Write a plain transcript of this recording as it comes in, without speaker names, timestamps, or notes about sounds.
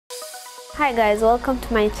Hi guys, welcome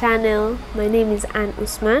to my channel. My name is Anne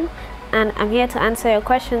Usman and I'm here to answer your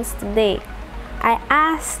questions today. I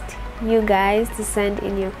asked you guys to send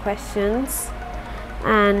in your questions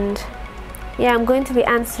and I'm going to be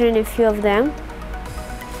answering a few of them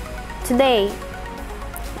today.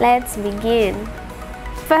 Let's begin.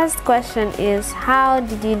 First question is, how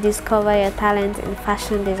did you discover your talent in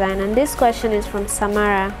fashion design? And this question is from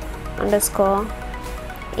Samara_AB.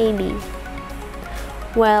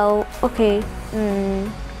 Well, okay.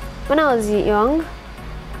 When I was young,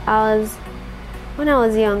 I'm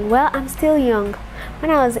still young.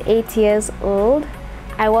 When I was 8 years old,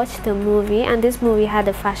 I watched a movie, and this movie had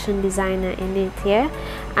a fashion designer in it,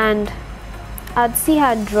 and I'd see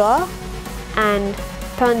her draw and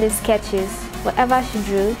turn the sketches. Whatever she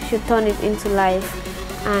drew, she'd turn it into life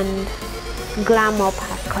and glam up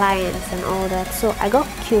her clients and all that. So I got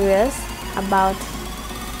curious about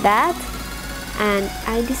that, and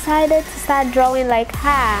I decided to start drawing like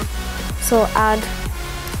her. So I'd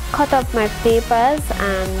cut up my papers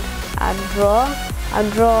and I'd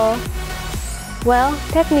draw. Well,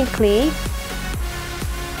 technically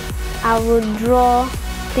I would draw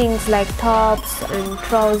things like tops and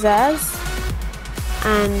trousers,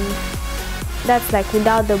 and that's like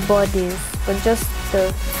without the bodies, but just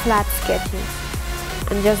the flat sketches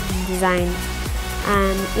and just the designs.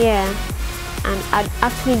 And and I'd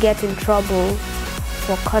actually get in trouble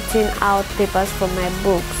for cutting out papers from my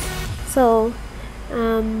books. So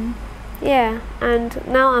and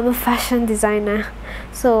now I'm a fashion designer.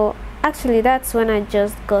 So actually that's when I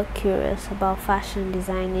just got curious about fashion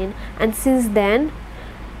designing, and since then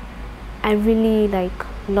I really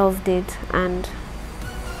loved it, and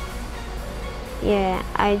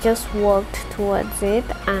I just worked towards it,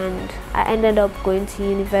 and I ended up going to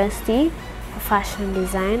university for fashion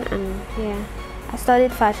design, and I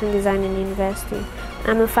studied fashion design in university.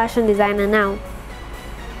 I'm a fashion designer now.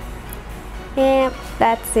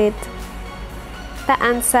 That's it. That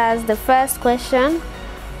answers the first question.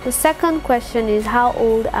 The second question is, how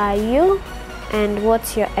old are you and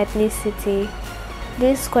what's your ethnicity?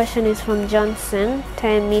 This question is from Johnson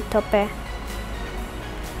Temi Tope.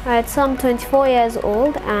 Alright, so I'm 24 years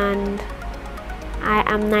old and I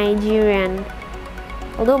am Nigerian.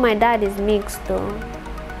 Although my dad is mixed though,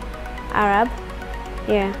 Arab.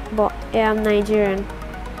 But I'm Nigerian.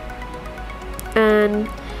 And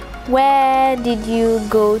where did you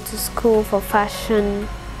go to school for fashion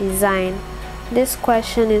design? This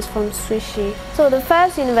question is from Swishi. So the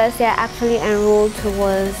first university I actually enrolled to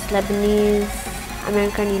was Lebanese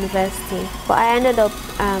American University, but I ended up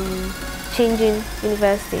changing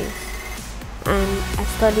universities, and I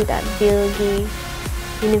studied at Bilgi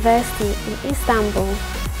University in Istanbul,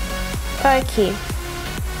 Turkey.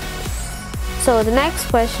 So the next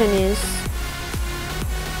question is,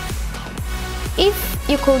 if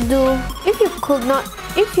you couldn't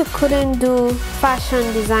do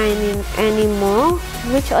fashion designing anymore,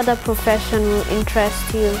 which other profession will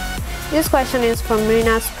interest you? This question is from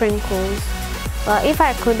Marina Sprinkles. Well, if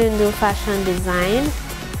I couldn't do fashion design,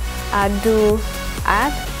 I'd do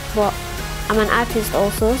art, but I'm an artist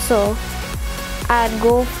also, so I'd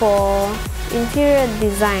go for interior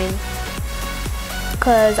design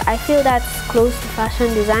because I feel that's close to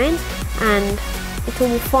fashion design and it will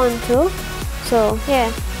be fun too. So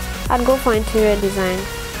I'd go for interior design.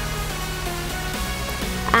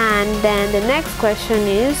 And then the next question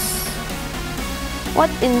is, what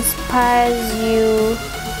inspires you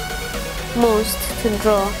most to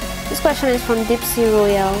draw? This question is from Dipsy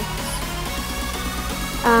Royal.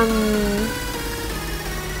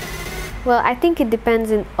 Well, I think it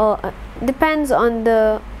depends on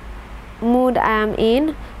the mood I am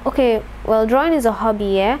in. Okay, well, drawing is a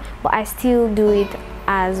hobby, but I still do it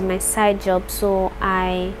as my side job. So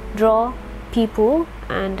I draw people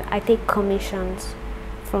and I take commissions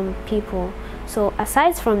from people. So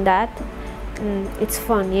aside from that, it's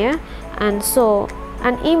fun, and so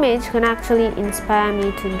an image can actually inspire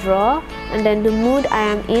me to draw, and then the mood I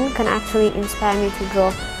am in can actually inspire me to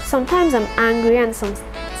draw. Sometimes I'm angry, and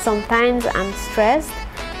sometimes I'm stressed,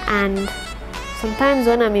 and sometimes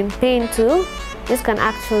when I'm in pain too. This can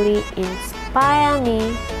actually inspire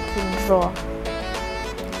me to draw.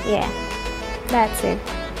 That's it.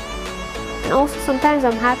 And also sometimes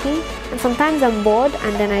I'm happy and sometimes I'm bored,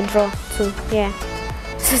 and then I draw too.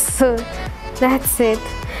 So that's it.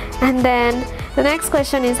 And then the next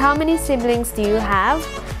question is, how many siblings do you have?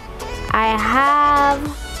 I have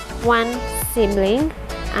one sibling,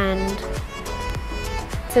 and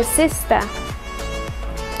it's a sister,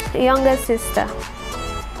 a younger sister.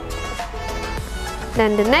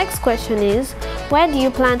 Then the next question is, where do you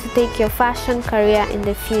plan to take your fashion career in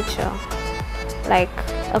the future? like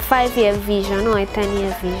a 5-year vision or a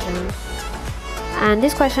 10-year vision. And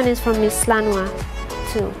this question is from Miss Slanwa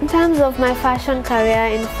too. In terms of my fashion career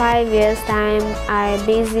in 5 years time, I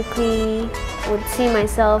basically would see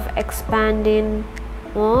myself expanding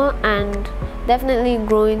more and definitely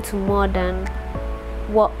growing to more than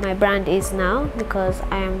what my brand is now, because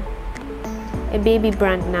I am a baby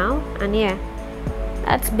brand now. And yeah,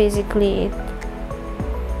 that's basically it.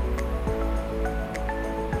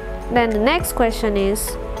 Then the next question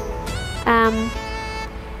is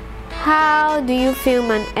how do you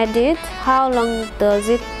film and edit? How long does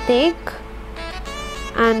it take?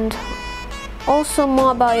 And also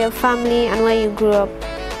more about your family and where you grew up.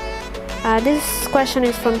 This question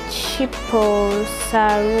is from Chipo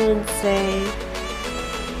Sarudze.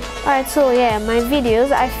 Alright, so yeah, my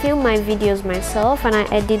videos, I film my videos myself and I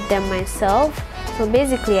edit them myself. So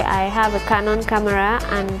basically I have a Canon camera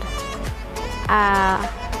and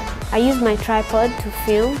I use my tripod to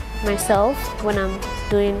film myself when I'm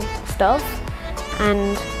doing stuff,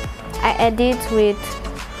 and I edit with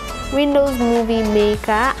Windows Movie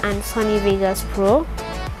Maker and Sony Vegas Pro,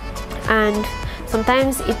 and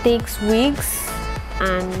sometimes it takes weeks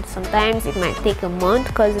and sometimes it might take a month,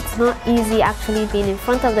 because it's not easy actually being in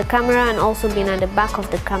front of the camera and also being at the back of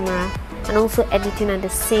the camera and also editing at the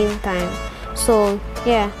same time. So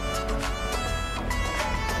yeah,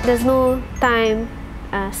 there's no time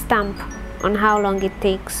stamp on how long it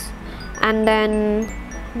takes. And then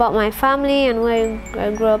about my family and where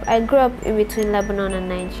I grew up in between Lebanon and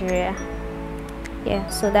Nigeria. Yeah,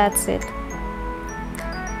 so that's it.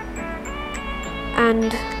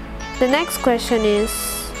 And the next question is,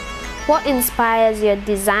 what inspires your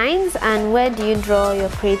designs and where do you draw your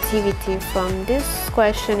creativity from? This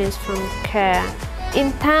question is from Kerr.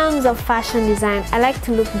 In terms of fashion design, I like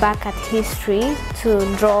to look back at history to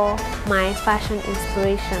draw my fashion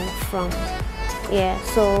inspiration from. Yeah,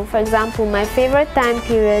 so for example, my favorite time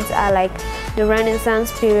periods are like the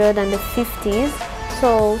Renaissance period and the 50s.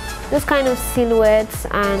 So those kind of silhouettes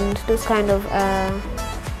and those kind of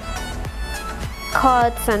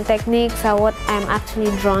cuts and techniques are what I'm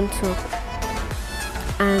actually drawn to.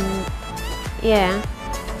 And yeah,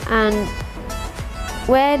 and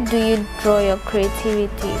where do you draw your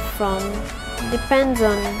creativity from? Depends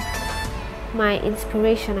on my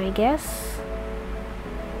inspiration, I guess.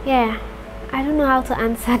 Yeah, I don't know how to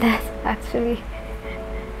answer that actually,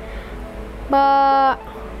 but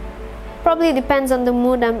probably depends on the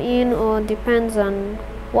mood I'm in, or depends on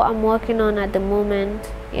what I'm working on at the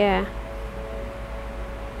moment. Yeah.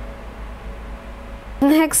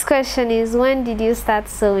 Next question is, when did you start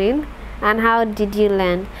sewing and how did you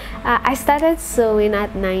learn? I started sewing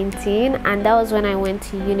at 19, and that was when I went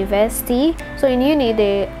to university. So in uni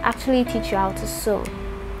they actually teach you how to sew.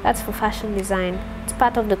 That's for fashion design. It's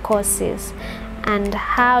part of the courses. And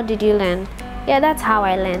how did you learn? Yeah, that's how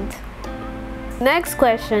I learned. Next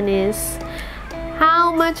question is,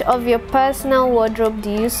 how much of your personal wardrobe do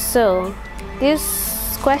you sew?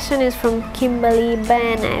 This question is from Kimberly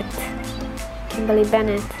Bennett. Kimberly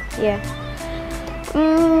Bennett, yeah.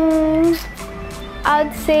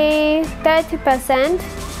 I'd say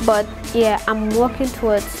 30%, but yeah, I'm working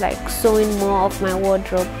towards like sewing more of my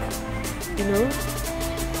wardrobe, you know,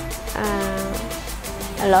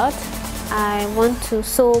 a lot. I want to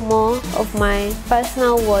sew more of my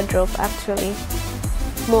personal wardrobe actually,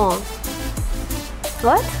 more.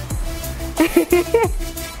 What?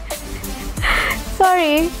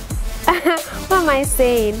 Sorry, what am I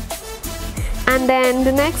saying? And then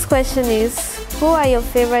the next question is, who are your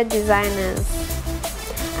favorite designers?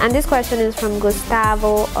 And this question is from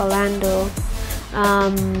Gustavo Orlando,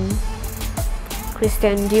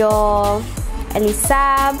 Christian Dior,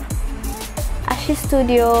 Elisab, Ashi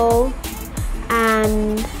Studio,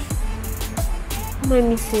 and what am I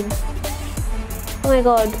missing? Oh my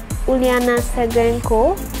god, Uliana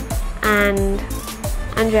Segrenko and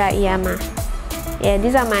Andrea Iyama. Yeah,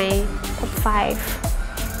 these are my top 5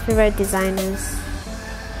 favorite designers.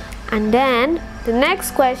 And then the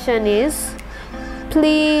next question is,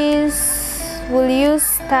 please will you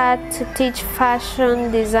start to teach fashion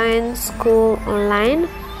design school online?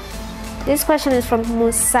 This question is from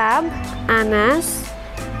Musab Anas.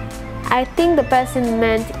 I think the person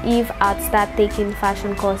meant if I'd start taking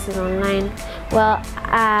fashion courses online. Well,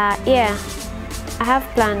 yeah, I have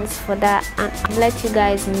plans for that, and I'll let you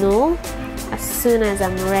guys know as soon as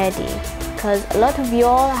I'm ready, because a lot of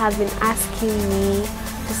y'all have been asking me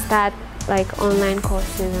to start like online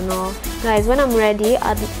courses and all. Guys, when I'm ready,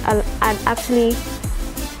 I'll actually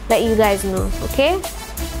let you guys know, okay?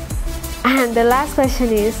 And the last question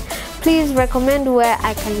is, please recommend where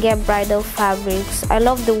I can get bridal fabrics. I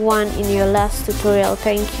love the one in your last tutorial.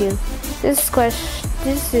 Thank you. This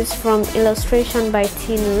is from illustration by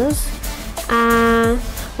Tinus.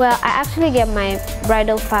 Well, I actually get my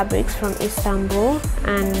bridal fabrics from Istanbul,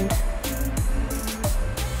 and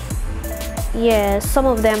yeah, some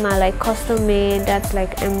of them are like custom made. That's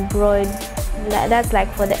like that's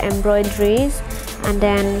like for the embroideries, and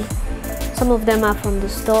then some of them are from the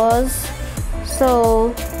stores.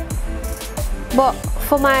 So but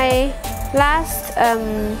for my last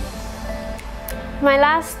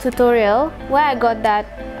tutorial, where I got that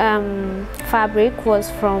fabric was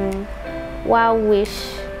from Wow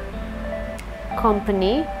Wish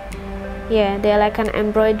company. Yeah, they're like an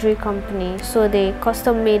embroidery company, so they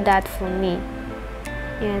custom made that for me.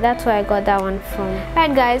 Yeah, that's where I got that one from.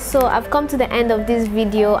 Alright guys, so I've come to the end of this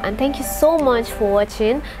video, and thank you so much for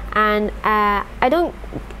watching. And I don't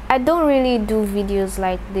really do videos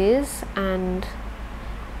like this, and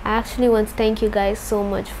I actually want to thank you guys so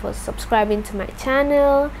much for subscribing to my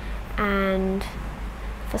channel and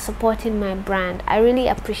for supporting my brand. I really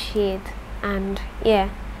appreciate. And yeah,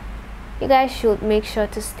 you guys should make sure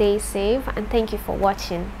to stay safe, and thank you for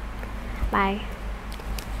watching. Bye.